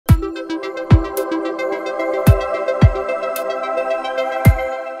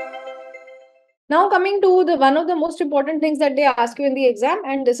Now coming to the one of the most important things that they ask you in the exam,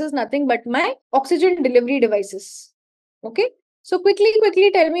 and this is nothing but my oxygen delivery devices. Okay. So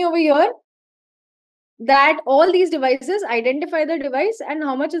quickly tell me over here that all these devices, identify the device and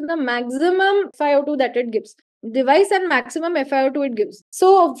how much is the maximum FiO2 that it gives. Device and maximum FiO2 it gives.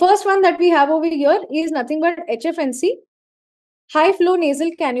 So first one that we have over here is nothing but HFNC, high flow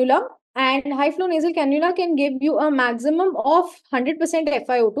nasal cannula. And high flow nasal cannula can give you a maximum of 100%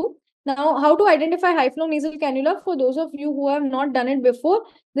 FiO2. Now, how to identify high flow nasal cannula? For those of you who have not done it before,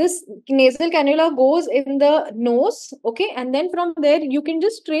 this nasal cannula goes in the nose, okay? And then from there, you can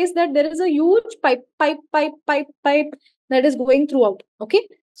just trace that there is a huge pipe that is going throughout, okay?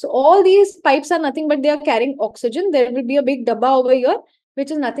 So all these pipes are nothing but they are carrying oxygen. There will be a big dabba over here, which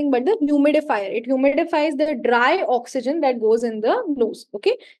is nothing but the humidifier. It humidifies the dry oxygen that goes in the nose,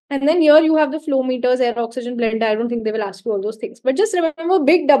 okay? And then here you have the flow meters, air oxygen blender. I don't think they will ask you all those things. But just remember,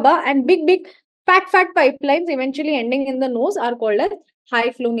 big dabba and big fat pipelines eventually ending in the nose are called as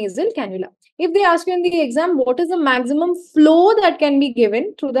high flow nasal cannula. If they ask you in the exam, what is the maximum flow that can be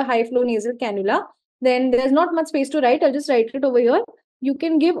given through the high flow nasal cannula, then there's not much space to write. I'll just write it over here. You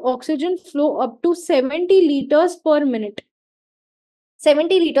can give oxygen flow up to 70 liters per minute.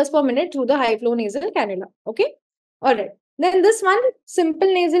 70 liters per minute through the high flow nasal cannula. Okay. All right. Then this one,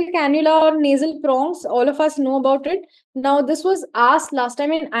 simple nasal cannula or nasal prongs, all of us know about it. Now, this was asked last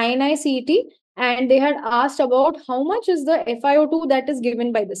time in INI-CET, and they had asked about how much is the FiO2 that is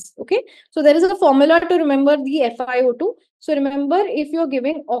given by this. Okay. So there is a formula to remember the FiO2. So remember, if you're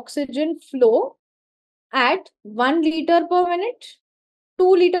giving oxygen flow at 1 liter per minute, 2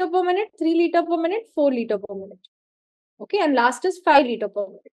 liter per minute, 3 liter per minute, 4 liter per minute. Okay, and last is 5 liter per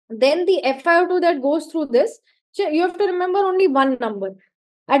minute. Then the FiO2 that goes through this, you have to remember only one number.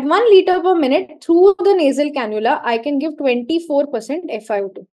 At 1 liter per minute through the nasal cannula, I can give 24%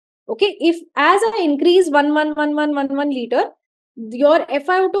 FiO2. Okay, if as I increase 1 liter, your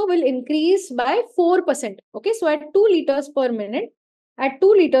FiO2 will increase by 4%. Okay, so at 2 liters per minute,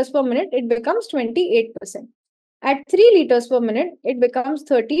 it becomes 28%. At 3 liters per minute, it becomes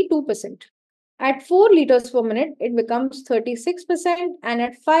 32%. At 4 liters per minute, it becomes 36%. And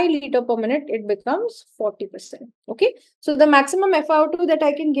at 5 liters per minute, it becomes 40%. Okay. So the maximum FiO2 that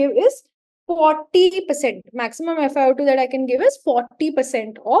I can give is 40%. Maximum FiO2 that I can give is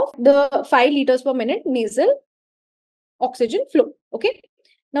 40% of the 5 liters per minute nasal oxygen flow. Okay.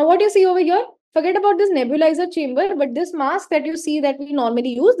 Now what you see over here, forget about this nebulizer chamber, but this mask that you see that we normally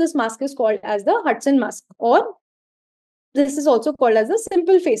use, this mask is called as the Hudson mask, or this is also called as a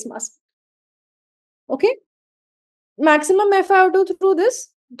simple face mask. Okay. Maximum FiO2 through this,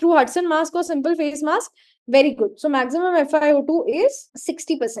 through Hudson mask or simple face mask, very good. So maximum FiO2 is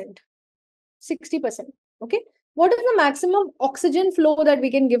 60%. 60%. Okay. What is the maximum oxygen flow that we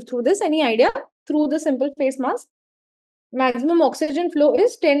can give through this? Any idea? Through the simple face mask? Maximum oxygen flow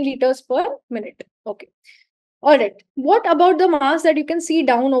is 10 liters per minute. Okay. All right. What about the mask that you can see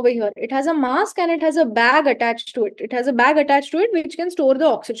down over here? It has a mask and it has a bag attached to it. It has a bag attached to it which can store the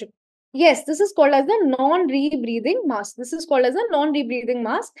oxygen. Yes, this is called as the non-rebreathing mask. This is called as a non-rebreathing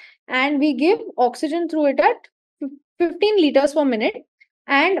mask. And we give oxygen through it at 15 liters per minute.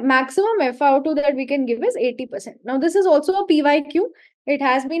 And maximum FiO2 that we can give is 80%. Now, this is also a PYQ. It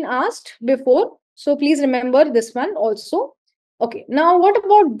has been asked before. So please remember this one also. Okay, now what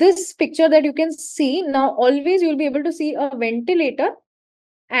about this picture that you can see? Now, always you'll be able to see a ventilator.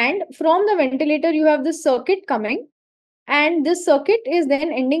 And from the ventilator, you have this circuit coming. And this circuit is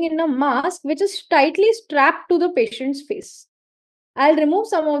then ending in a mask which is tightly strapped to the patient's face. I'll remove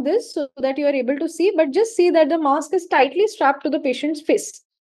some of this so that you are able to see, but just see that the mask is tightly strapped to the patient's face.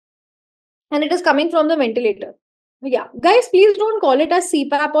 And it is coming from the ventilator. Yeah, guys, please don't call it as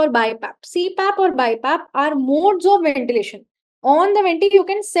CPAP or BiPAP. CPAP or BiPAP are modes of ventilation. On the venti, you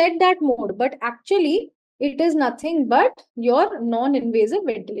can set that mode, but actually, it is nothing but your non-invasive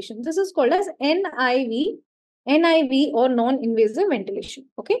ventilation. This is called as NIV or non-invasive ventilation.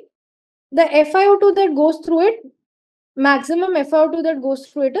 Okay. The FiO2 that goes through it, maximum FiO2 that goes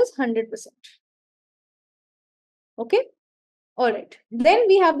through it is 100%. Okay. All right. Then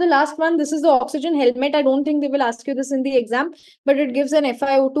we have the last one. This is the oxygen helmet. I don't think they will ask you this in the exam, but it gives an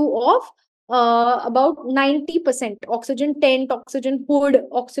FiO2 of about 90%. Oxygen tent, oxygen hood,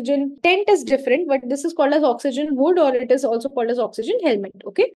 oxygen tent is different, but this is called as oxygen hood, or it is also called as oxygen helmet.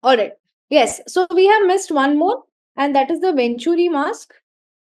 Okay. All right. Yes. So we have missed one more, and that is the Venturi mask.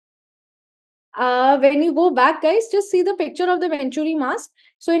 When you go back, guys, just see the picture of the Venturi mask.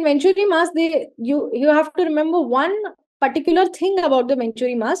 So in Venturi mask, you have to remember one particular thing about the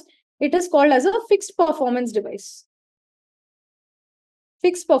Venturi mask. It is called as a fixed performance device.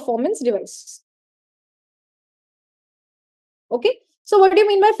 Fixed performance device. Okay. So what do you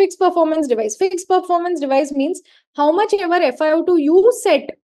mean by fixed performance device? Fixed performance device means how much ever FiO2 you set,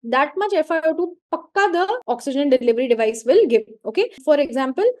 that much FiO2 pakka the oxygen delivery device will give. Okay. For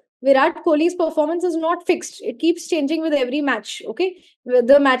example, Virat Kohli's performance is not fixed. It keeps changing with every match. Okay.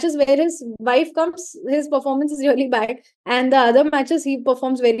 The matches where his wife comes, his performance is really bad. And the other matches, he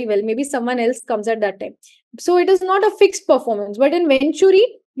performs very well. Maybe someone else comes at that time. So it is not a fixed performance. But in Venturi,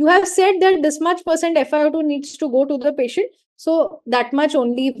 you have said that this much percent FiO2 needs to go to the patient. So that much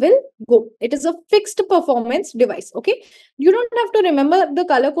only will go. It is a fixed performance device. Okay. You don't have to remember the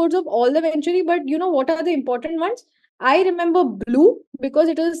color codes of all the Venturi, but you know what are the important ones? I remember blue because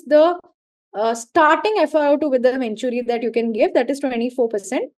it is the starting FiO2 with the Venturi that you can give, that is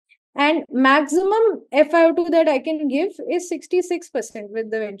 24%. And maximum FiO2 that I can give is 66% with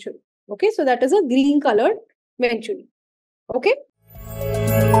the Venturi. Okay, so that is a green colored Venturi. Okay,